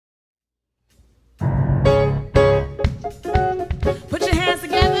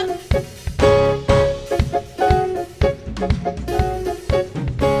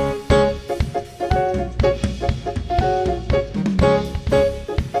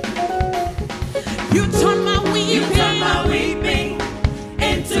You turn my weeping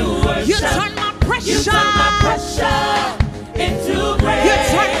into worship. You turn my pressure into praise. You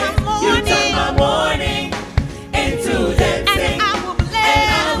turn my mourning into dancing. And I will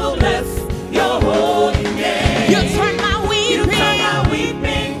bless your holy name. You turn my weeping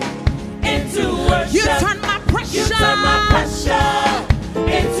into worship. You turn my pressure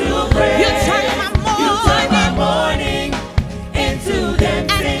into praise. You turn my mourning into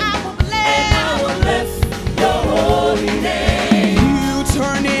dancing. And I will bless your holy name. You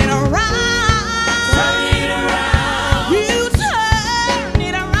turn it around.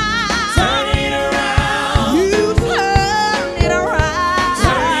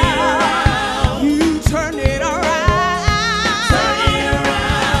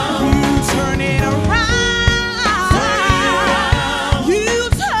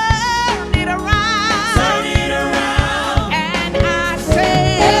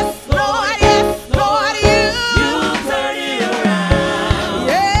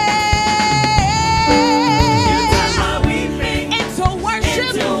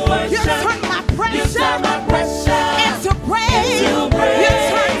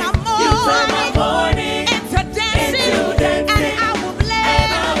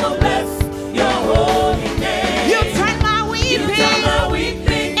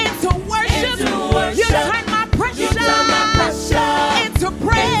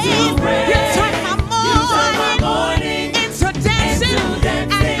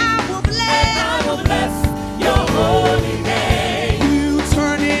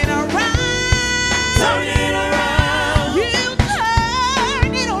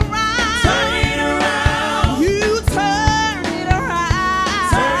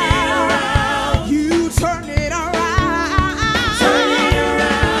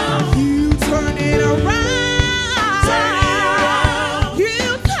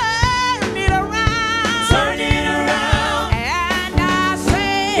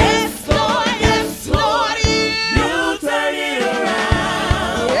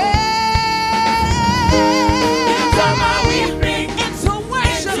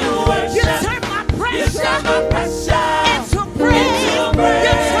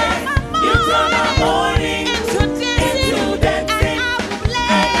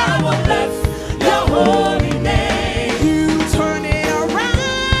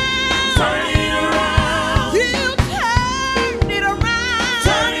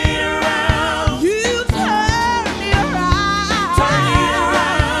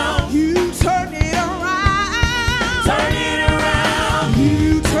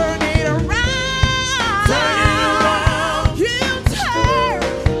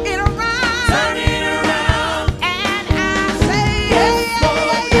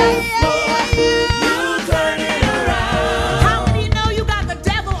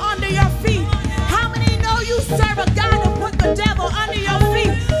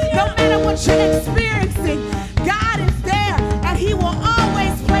 You're experiencing, God is there, and He will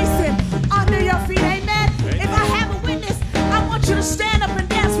always place Him under your feet. Amen. If I have a witness, I want you to stand up and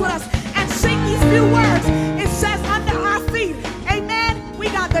dance with us and sing these few words. It says, under our feet. Amen. We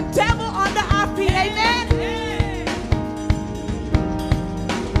got the devil under our feet. Amen.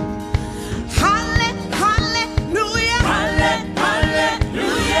 Hallelujah.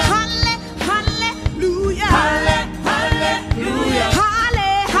 Hallelujah. Hallelujah. Hallelujah.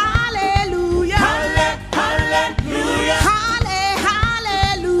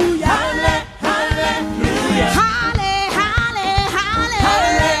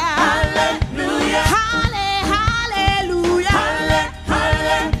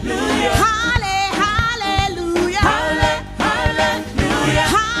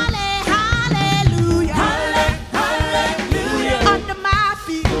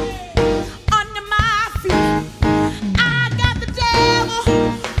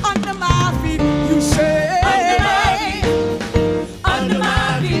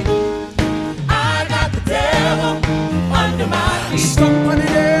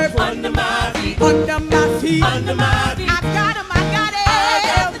 Under my feet, I got him, I got it. I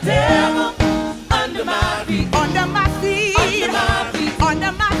got the devil under my feet, under my feet, under my feet,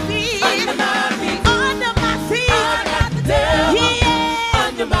 under my feet, under my feet, under my feet. I got the devil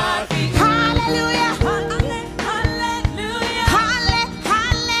under my feet. Hallelujah, hallelujah,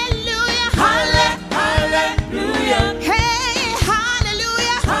 hallelujah, hallelujah. Hey,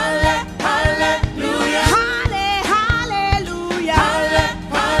 hallelujah, hallelujah, hallelujah, hallelujah.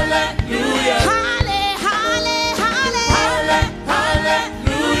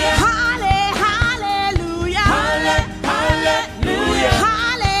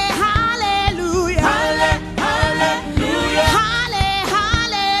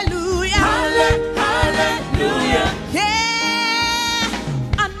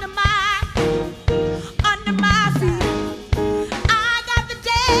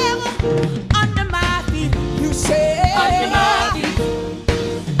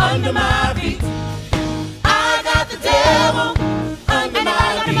 feet. I got the devil under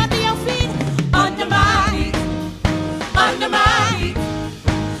my feet. Under your feet. Under my feet. Under my feet.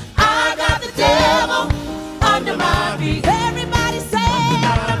 I got the devil under my feet. Everybody say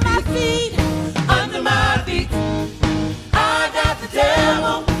under my feet. Under my feet. I got the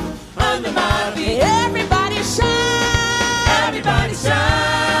devil under my feet. Everybody shout. Everybody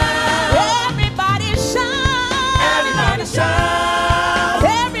shout. Everybody shout. Everybody shout.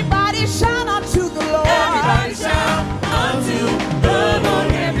 Everybody shout unto the Lord. Everybody shout unto the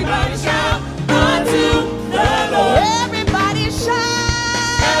Lord. Everybody shout unto the Lord. Everybody shout.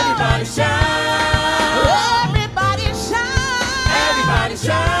 Everybody shout. Everybody shout. Everybody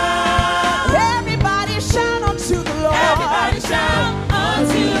shout. Everybody shout unto the Lord. Everybody shout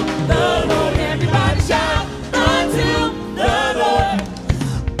unto the Lord. Everybody shout unto the Lord.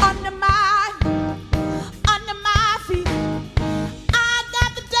 Under my feet, I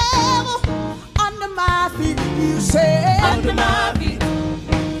got the devil under my feet. You say under my feet,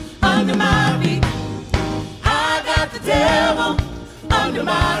 under my feet. I got the devil under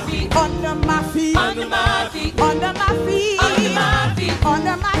my feet. Under my